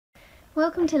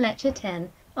Welcome to Lecture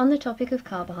 10 on the topic of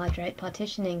carbohydrate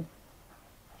partitioning.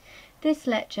 This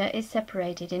lecture is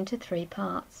separated into 3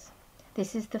 parts.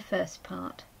 This is the first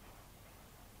part.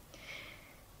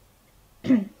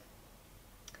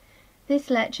 This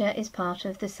lecture is part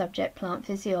of the subject Plant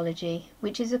Physiology,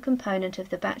 which is a component of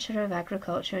the Bachelor of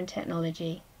Agriculture and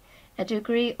Technology, a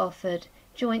degree offered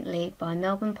jointly by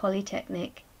Melbourne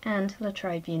Polytechnic and La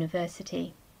Trobe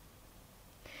University.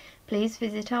 Please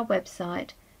visit our website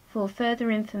for further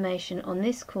information on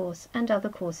this course and other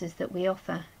courses that we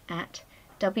offer at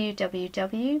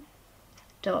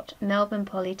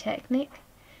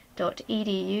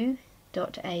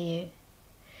www.melbournepolytechnic.edu.au.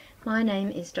 My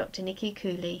name is Dr. Nikki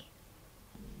Cooley.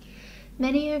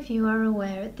 Many of you are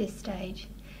aware at this stage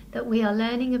that we are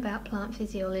learning about plant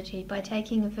physiology by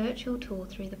taking a virtual tour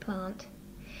through the plant.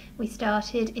 We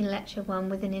started in Lecture 1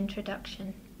 with an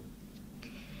introduction.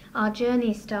 Our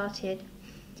journey started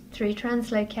through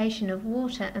translocation of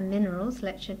water and minerals,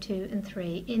 Lecture 2 and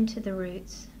 3, into the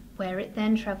roots, where it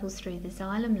then travels through the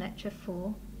xylem, Lecture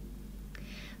 4.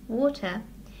 Water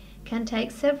can take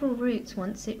several routes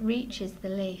once it reaches the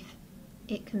leaf.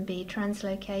 It can be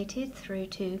translocated through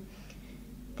to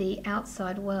the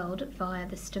outside world via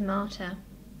the stomata,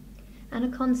 and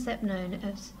a concept known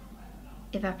as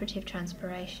evaporative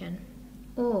transpiration,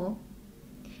 or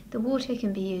the water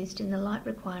can be used in the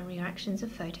light-requiring reactions of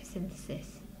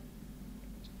photosynthesis.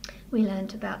 We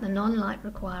learnt about the non-light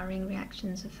requiring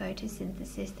reactions of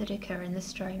photosynthesis that occur in the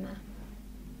stroma.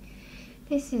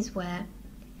 This is where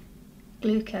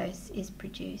glucose is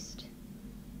produced.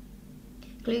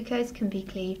 Glucose can be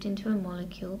cleaved into a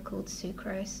molecule called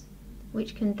sucrose,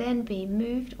 which can then be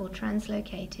moved or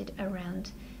translocated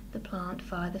around the plant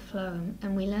via the phloem,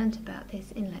 and we learnt about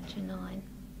this in Lecture 9.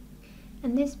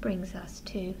 And this brings us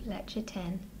to Lecture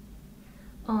 10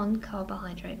 on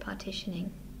carbohydrate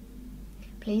partitioning.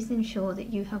 Please ensure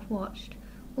that you have watched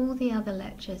all the other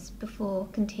lectures before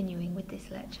continuing with this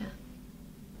lecture.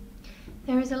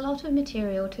 There is a lot of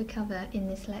material to cover in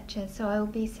this lecture, so I will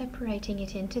be separating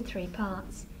it into 3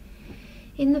 parts.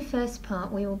 In the first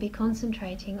part, we will be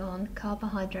concentrating on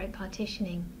carbohydrate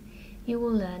partitioning. You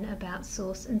will learn about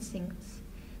source and sinks,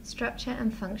 structure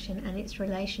and function, and its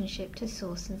relationship to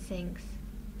source and sinks.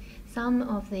 Some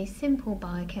of the simple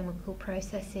biochemical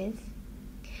processes.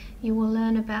 You will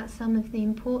learn about some of the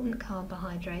important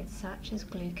carbohydrates such as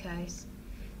glucose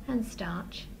and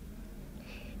starch.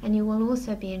 And you will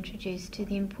also be introduced to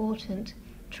the important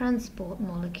transport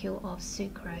molecule of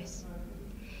sucrose.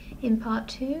 In Part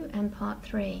 2 and Part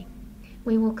 3,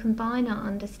 we will combine our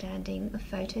understanding of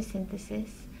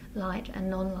photosynthesis, light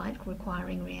and non-light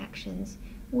requiring reactions,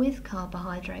 with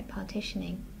carbohydrate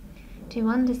partitioning to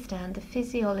understand the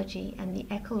physiology and the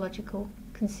ecological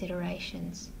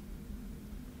considerations.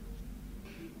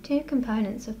 2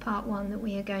 components of Part 1 that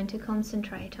we are going to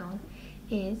concentrate on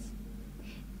is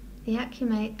the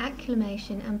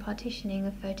accumulation and partitioning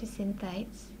of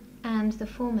photosynthates and the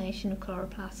formation of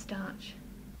chloroplast starch.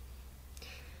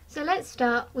 So let's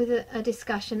start with a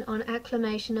discussion on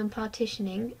accumulation and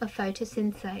partitioning of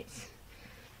photosynthates.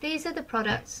 These are the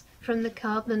products from the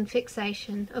carbon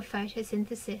fixation of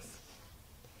photosynthesis.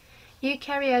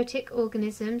 Eukaryotic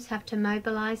organisms have to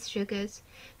mobilize sugars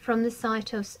from the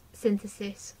site of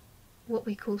synthesis, what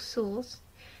we call source,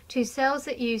 to cells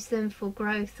that use them for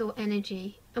growth or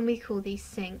energy, and we call these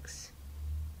sinks.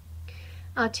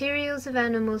 Arterioles of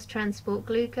animals transport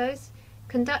glucose,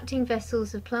 conducting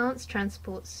vessels of plants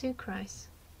transport sucrose.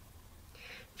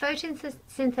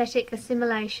 Photosynthetic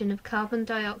assimilation of carbon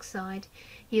dioxide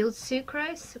yields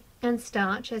sucrose and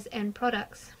starch as end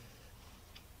products.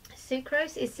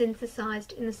 Sucrose is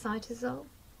synthesized in the cytosol,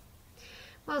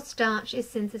 while starch is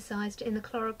synthesized in the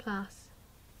chloroplast.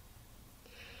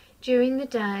 During the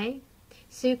day,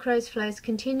 sucrose flows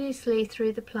continuously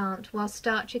through the plant while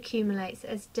starch accumulates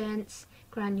as dense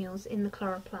granules in the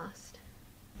chloroplast.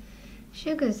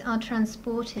 Sugars are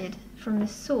transported from the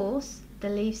source, the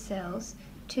leaf cells,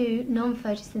 to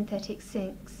non-photosynthetic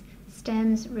sinks,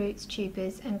 stems, roots,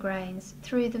 tubers and grains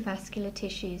through the vascular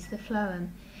tissues, the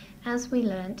phloem, as we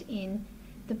learnt in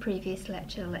the previous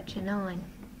lecture, Lecture 9.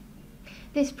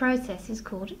 This process is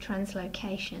called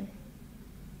translocation.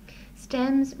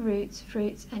 Stems, roots,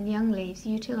 fruits and young leaves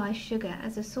utilize sugar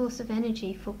as a source of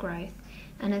energy for growth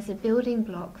and as a building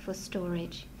block for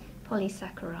storage,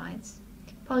 polysaccharides.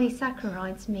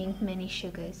 Polysaccharides mean many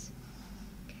sugars.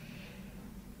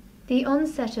 The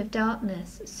onset of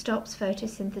darkness stops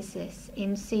photosynthesis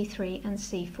in C3 and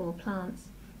C4 plants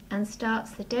and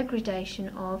starts the degradation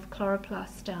of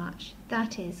chloroplast starch,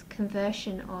 that is,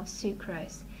 conversion of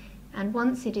sucrose, and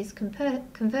once it is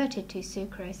converted to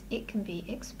sucrose, it can be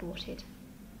exported.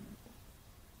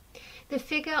 The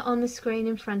figure on the screen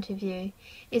in front of you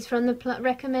is from the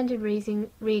recommended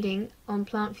reading on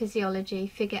plant physiology,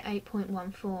 figure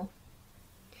 8.14.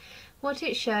 What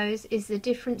it shows is the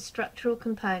different structural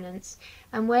components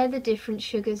and where the different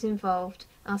sugars involved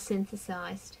are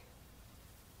synthesized.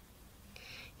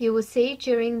 You will see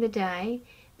during the day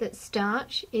that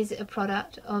starch is a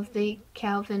product of the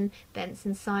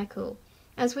Calvin-Benson cycle,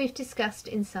 as we've discussed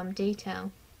in some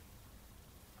detail.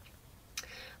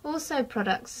 Also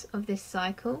products of this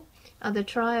cycle are the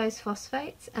triose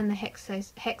phosphates and the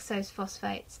hexose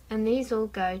phosphates, and these all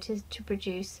go to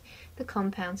produce the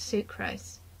compound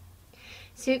sucrose.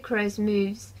 Sucrose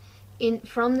moves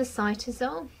from the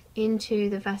cytosol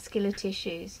into the vascular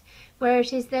tissues, where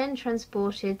it is then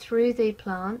transported through the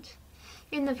plant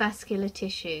in the vascular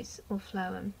tissues or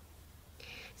phloem.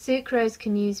 Sucrose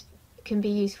can be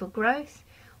used for growth,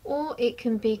 or it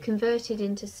can be converted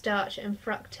into starch and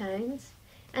fructones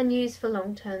and used for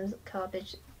long-term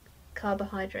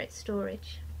carbohydrate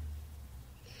storage.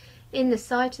 In the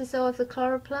cytosol of the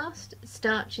chloroplast,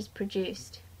 starch is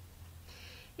produced.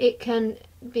 It can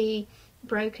be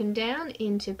broken down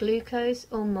into glucose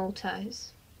or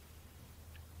maltose.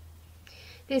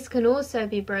 This can also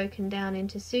be broken down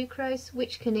into sucrose,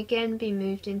 which can again be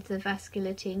moved into the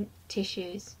vascular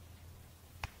tissues.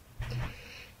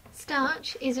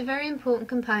 Starch is a very important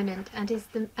component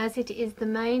as it is the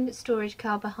main storage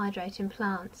carbohydrate in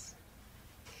plants.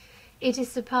 It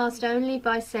is surpassed only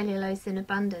by cellulose in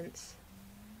abundance.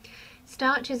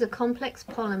 Starch is a complex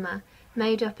polymer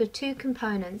made up of two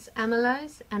components,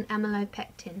 amylose and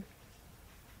amylopectin.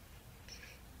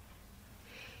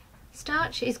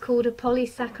 Starch is called a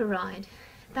polysaccharide.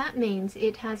 That means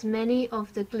it has many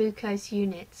of the glucose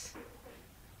units.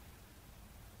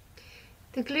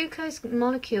 The glucose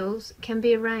molecules can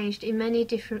be arranged in many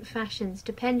different fashions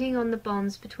depending on the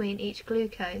bonds between each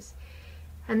glucose,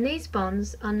 and these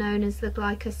bonds are known as the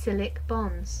glycosylic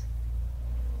bonds.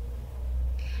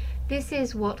 This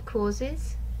is what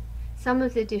causes some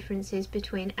of the differences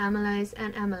between amylose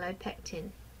and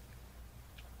amylopectin.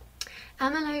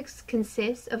 Amylose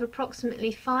consists of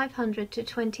approximately 500 to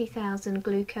 20,000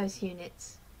 glucose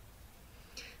units,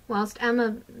 whilst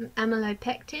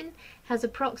amylopectin has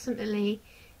approximately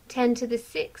 10 to the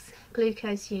 6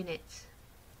 glucose units.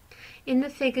 In the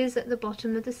figures at the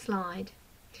bottom of the slide,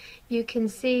 you can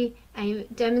see a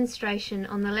demonstration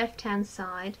on the left-hand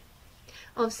side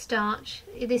of starch.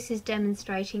 This is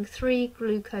demonstrating 3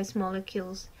 glucose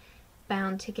molecules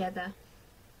bound together.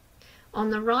 On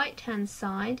the right-hand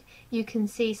side, you can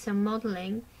see some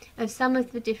modelling of some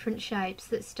of the different shapes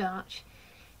that starch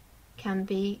can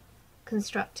be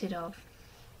constructed of.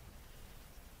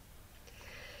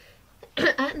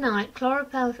 At night,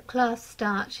 chloroplast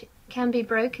starch can be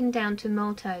broken down to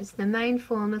maltose, the main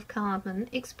form of carbon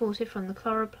exported from the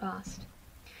chloroplast.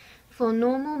 For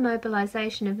normal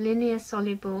mobilization of linear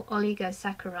soluble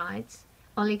oligosaccharides,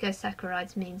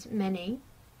 oligosaccharides means many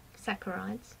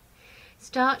saccharides,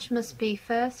 starch must be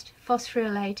first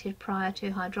phosphorylated prior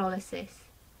to hydrolysis.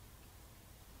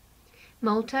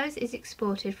 Maltose is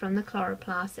exported from the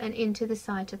chloroplast and into the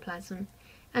cytoplasm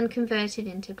and converted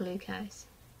into glucose.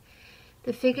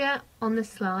 The figure on the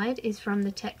slide is from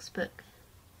the textbook,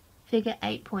 figure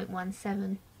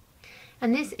 8.17,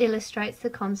 and this illustrates the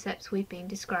concepts we've been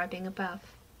describing above.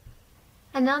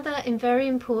 Another and very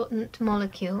important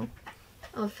molecule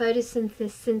of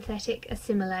photosynthetic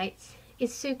assimilates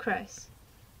is sucrose.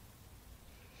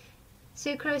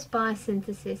 Sucrose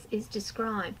biosynthesis is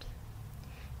described.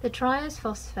 The triose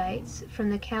phosphates from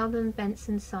the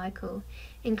Calvin-Benson cycle,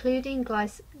 including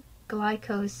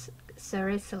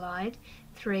glycosalicylate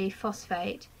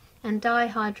 3-phosphate and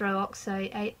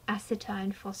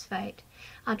dihydroxyacetone phosphate,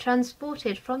 are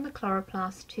transported from the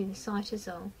chloroplast to the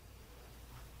cytosol.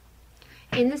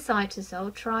 In the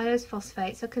cytosol, triose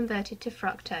phosphates are converted to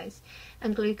fructose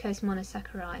and glucose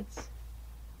monosaccharides.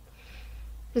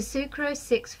 The sucrose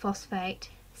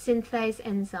 6-phosphate synthase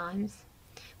enzymes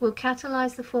will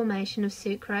catalyze the formation of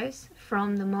sucrose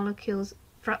from the molecules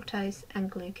fructose and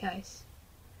glucose.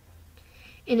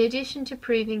 In addition to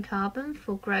proving carbon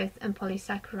for growth and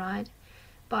polysaccharide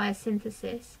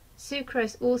biosynthesis,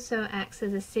 sucrose also acts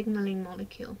as a signaling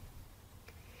molecule.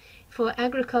 For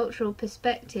agricultural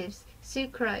perspectives,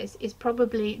 sucrose is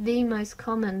probably the most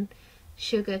common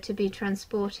sugar to be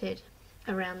transported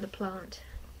around the plant.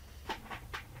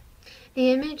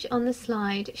 The image on the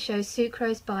slide shows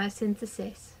sucrose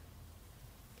biosynthesis.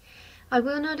 I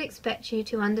will not expect you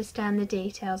to understand the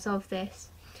details of this,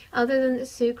 other than that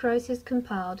sucrose is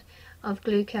compiled of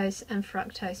glucose and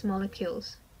fructose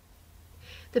molecules.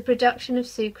 The production of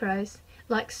sucrose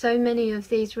like so many of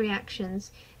these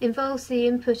reactions, involves the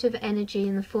input of energy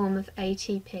in the form of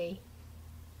ATP.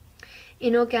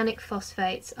 Inorganic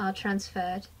phosphates are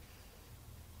transferred.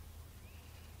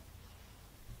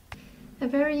 A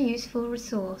very useful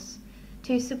resource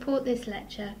to support this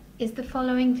lecture is the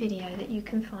following video that you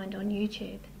can find on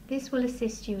YouTube. This will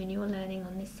assist you in your learning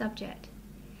on this subject.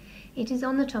 It is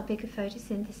on the topic of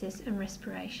photosynthesis and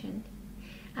respiration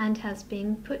and has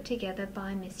been put together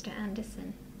by Mr.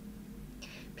 Anderson.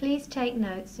 Please take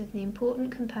notes of the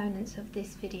important components of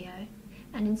this video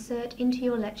and insert into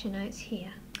your lecture notes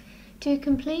here. To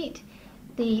complete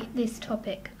this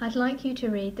topic, I'd like you to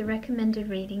read the recommended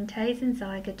reading Tays and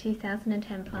Zeiger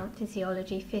 2010 Plant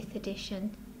Physiology 5th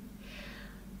edition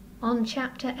on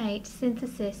Chapter 8,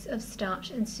 Synthesis of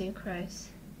Starch and Sucrose.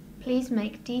 Please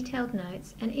make detailed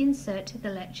notes and insert to the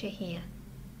lecture here.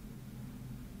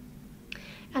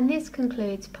 And this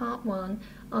concludes part 1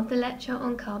 of the lecture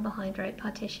on carbohydrate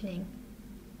partitioning.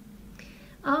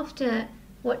 After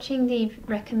watching the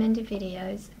recommended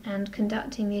videos and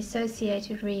conducting the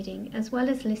associated reading as well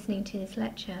as listening to this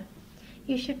lecture,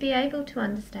 you should be able to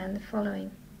understand the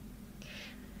following: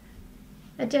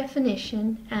 a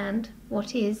definition and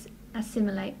what is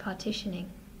assimilate partitioning.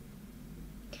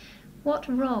 What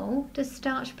role does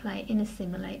starch play in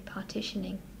assimilate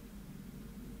partitioning?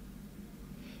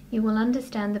 You will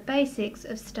understand the basics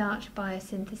of starch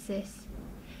biosynthesis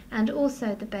and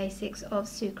also the basics of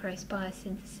sucrose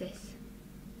biosynthesis.